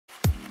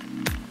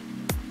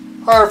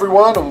Hi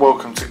everyone and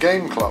welcome to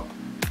Game Club,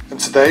 and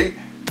today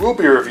we'll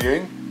be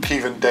reviewing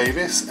Kevin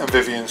Davis and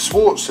Vivian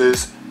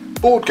Schwartz's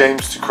Board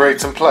Games to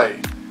Create and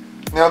Play.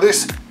 Now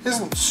this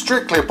isn't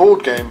strictly a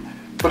board game,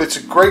 but it's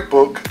a great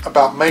book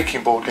about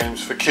making board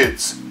games for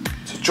kids,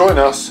 so join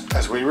us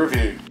as we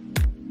review.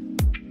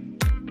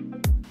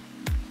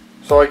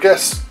 So I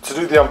guess to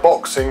do the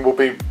unboxing will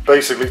be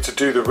basically to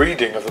do the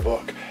reading of the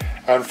book,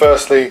 and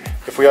firstly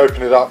if we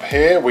open it up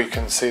here we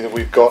can see that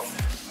we've got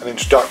an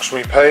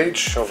introductory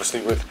page,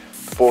 obviously with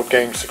Board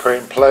Games to Create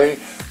and Play.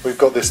 We've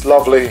got this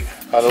lovely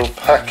little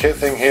packet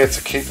thing here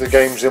to keep the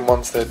games in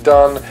once they're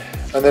done,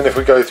 and then if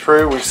we go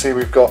through we see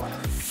we've got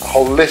a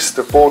whole list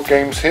of board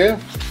games here,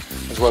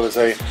 as well as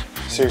a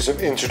series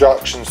of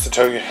introductions to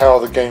tell you how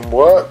the game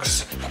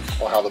works,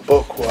 or how the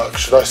book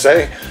works should I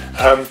say,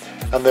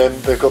 and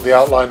then they've got the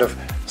outline of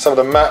some of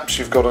the maps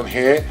you've got on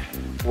here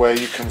where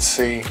you can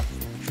see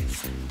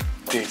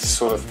these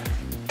sort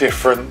of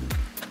different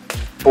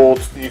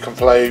boards that you can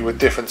play with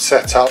different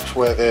setups,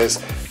 where there's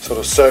sort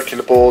of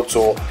circular boards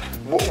or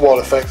what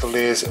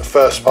effectively is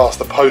first past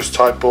the post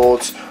type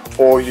boards,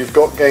 or you've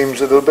got games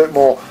that are a bit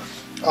more,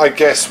 I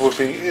guess would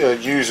be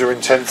user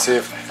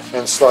intensive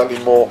and slightly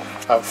more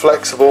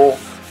flexible.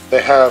 You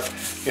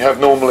have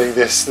normally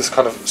this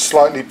kind of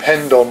slightly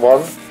penned on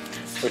one,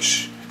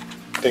 which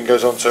then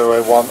goes on to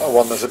a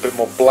one that's a bit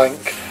more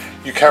blank.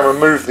 You can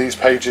remove these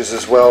pages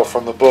as well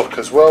from the book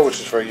as well, which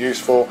is very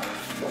useful,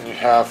 and you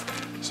have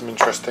some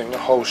interesting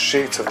whole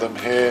sheet of them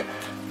here,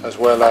 as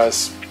well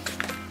as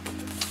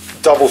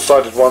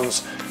double-sided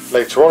ones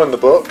later on in the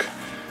book.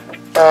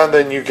 And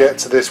then you get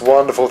to this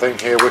wonderful thing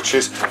here, which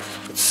is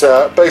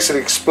basically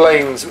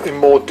explains in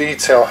more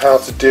detail how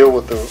to deal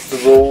with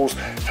the rules,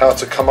 how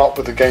to come up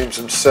with the games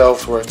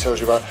themselves, where it tells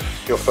you about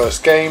your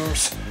first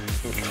games,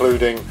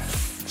 including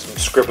some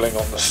scribbling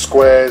on the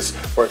squares,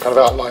 where it kind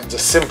of outlines a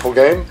simple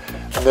game,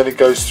 and then it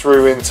goes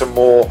through into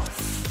more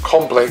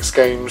complex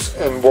games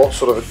and what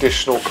sort of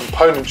additional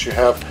components you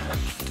have.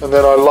 And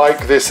then I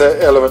like this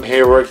element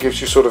here where it gives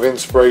you sort of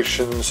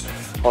inspirations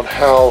on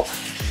how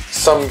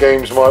some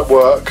games might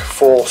work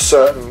for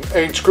certain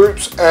age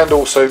groups, and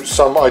also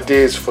some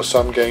ideas for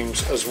some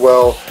games as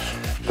well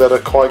that are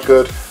quite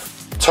good.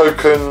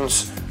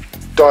 Tokens,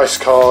 dice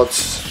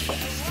cards,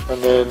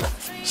 and then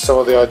some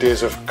of the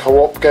ideas of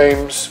co-op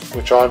games,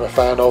 which I'm a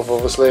fan of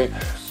obviously,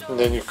 and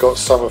then you've got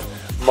some of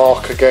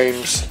marker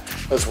games,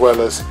 as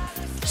well as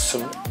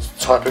some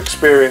type of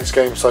experience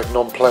games like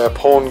non-player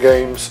pawn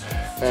games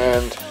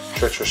and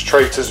Treacherous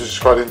Traitors, which is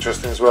quite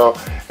interesting as well.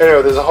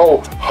 Anyway, there's a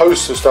whole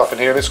host of stuff in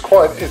here, and it's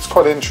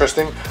quite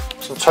interesting.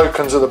 Some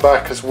tokens at the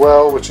back as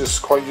well, which is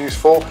quite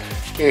useful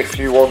if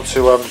you want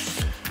to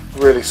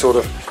really sort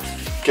of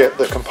get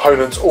the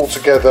components all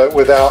together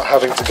without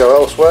having to go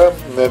elsewhere.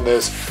 And then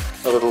there's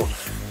a little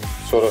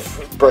sort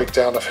of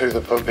breakdown of who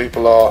the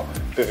people are,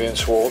 Vivian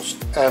Schwartz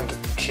and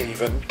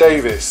Kevin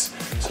Davis.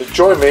 So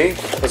join me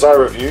as I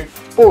review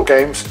Board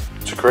Games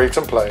to Create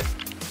and Play.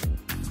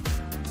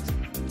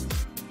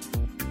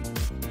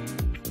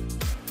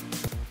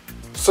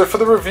 So for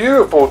the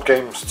review of Board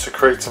Games to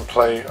Create and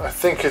Play, I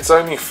think it's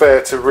only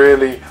fair to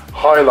really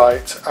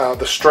highlight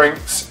the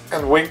strengths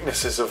and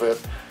weaknesses of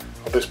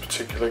this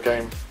particular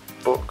game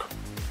book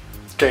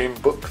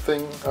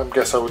thing, I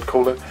guess I would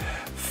call it.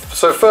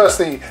 So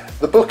firstly,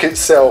 the book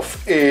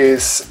itself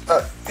is,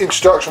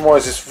 introduction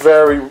wise, is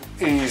very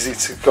easy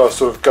to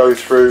sort of go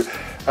through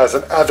as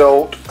an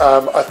adult.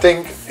 I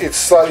think it's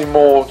slightly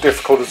more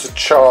difficult as a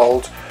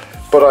child,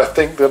 but I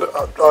think that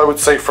I would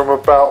say from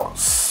about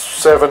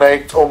 7,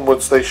 8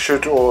 onwards a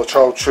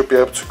child should be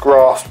able to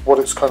grasp what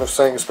it's kind of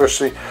saying,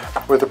 especially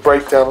with the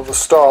breakdown at the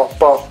start.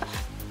 But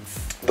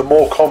the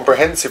more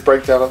comprehensive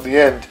breakdown at the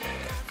end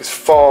is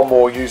far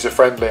more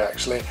user-friendly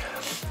actually,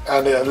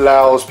 and it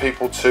allows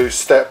people to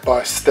step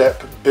by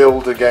step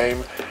build a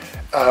game,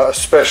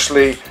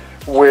 especially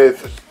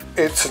with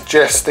it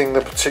suggesting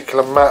the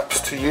particular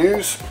maps to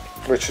use,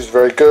 which is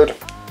very good,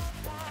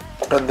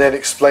 and then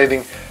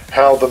explaining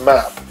how the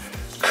map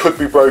could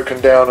be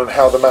broken down and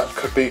how the map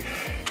could be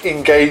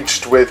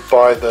engaged with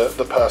by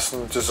the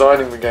person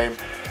designing the game.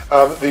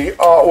 The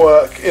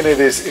artwork in it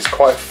is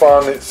quite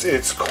fun.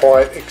 It's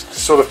quite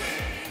sort of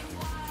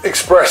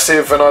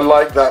expressive, and I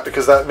like that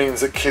because that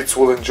means that kids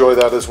will enjoy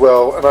that as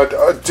well. And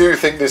I do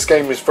think this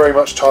game is very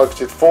much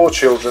targeted for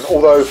children,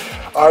 although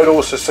I'd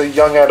also say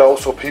young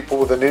adults or people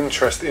with an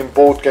interest in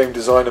board game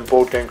design and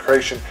board game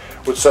creation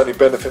would certainly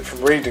benefit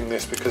from reading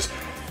this, because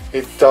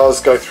it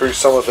does go through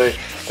some of the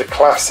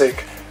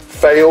classic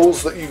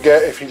fails that you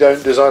get if you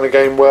don't design a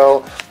game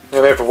well.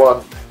 And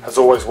everyone has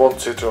always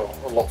wanted, or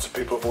lots of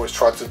people have always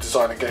tried to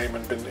design a game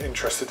and been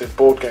interested in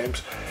board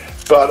games.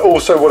 But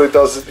also what it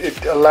does is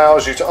it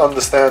allows you to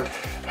understand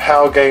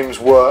how games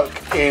work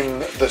in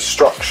the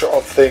structure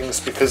of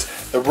things,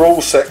 because the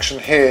rules section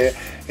here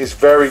is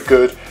very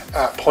good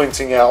at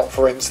pointing out,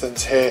 for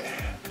instance here,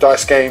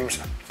 dice games,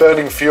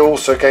 burning fuel,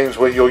 so games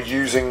where you're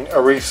using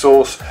a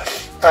resource,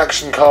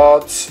 action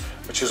cards,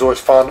 which is always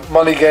fun,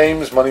 money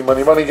games, money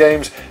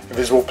games,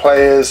 invisible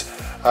players,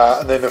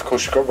 and then of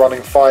course you've got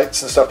running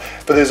fights and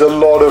stuff, but there's a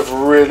lot of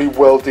really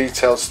well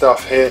detailed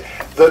stuff here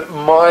that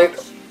might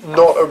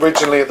not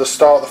originally at the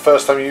start, the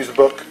first time you use the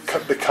book,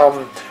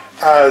 become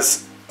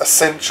as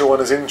essential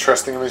and as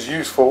interesting and as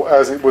useful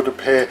as it would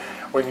appear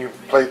when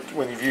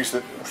you've used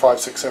it 5,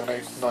 6, 7,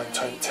 8, 9,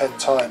 10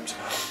 times.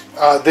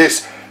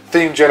 This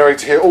theme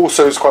generator here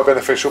also is quite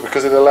beneficial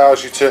because it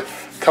allows you to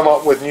come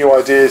up with new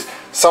ideas.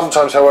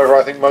 Sometimes, however,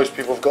 I think most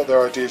people have got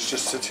their ideas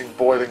just sitting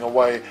boiling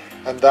away,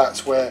 and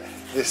that's where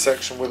this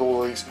section with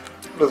all these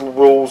little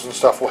rules and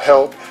stuff will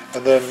help,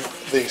 and then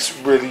these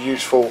really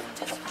useful,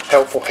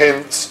 helpful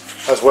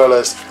hints, as well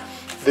as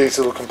these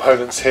little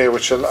components here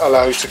which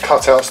allow you to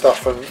cut out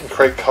stuff and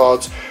create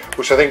cards,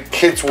 which I think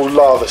kids will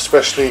love,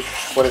 especially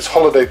when it's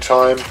holiday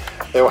time.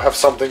 They will have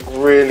something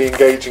really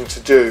engaging to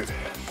do.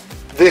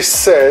 This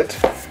said,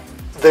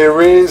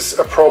 there is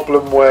a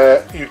problem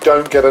where you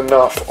don't get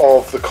enough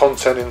of the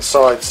content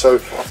inside, so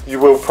you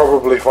will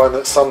probably find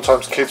that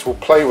sometimes kids will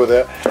play with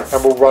it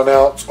and will run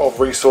out of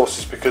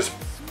resources because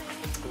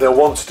they'll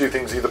want to do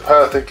things either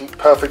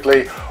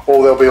perfectly,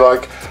 or they'll be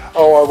like,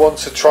 oh, I want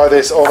to try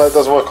this, oh, that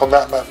doesn't work on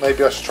that map,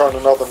 maybe I should try on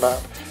another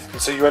map.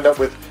 And so you end up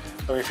with,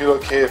 I mean, if you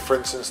look here, for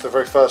instance, the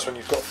very first one,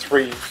 you've got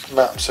 3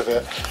 maps of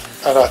it,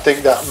 and I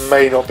think that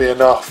may not be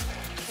enough.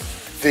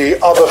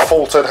 The other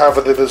fault I'd have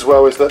with it as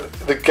well is that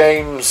the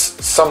games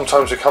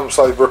sometimes become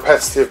slightly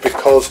repetitive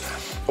because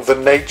of the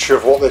nature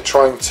of what they're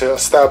trying to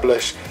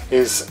establish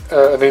is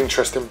an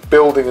interest in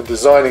building and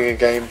designing a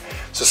game.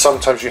 So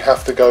sometimes you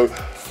have to go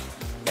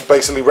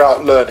basically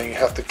route learning, you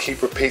have to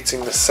keep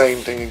repeating the same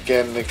thing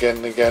again and again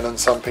and again, and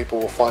some people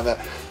will find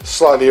that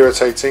slightly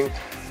irritating.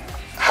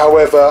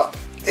 However,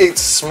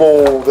 it's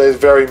small, there's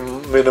very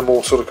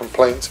minimal sort of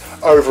complaints.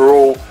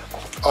 Overall,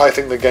 I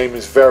think the game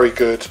is very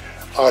good.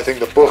 I think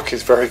the book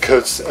is very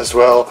good as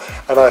well,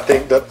 and I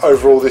think that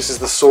overall this is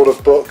the sort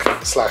of book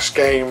slash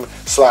game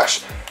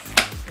slash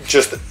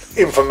just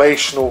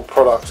informational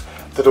product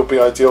that'll be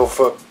ideal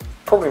for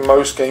probably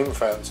most game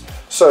fans.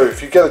 So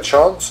if you get a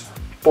chance,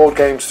 board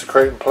games to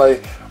create and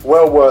play,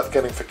 well worth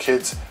getting for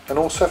kids and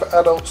also for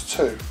adults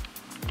too.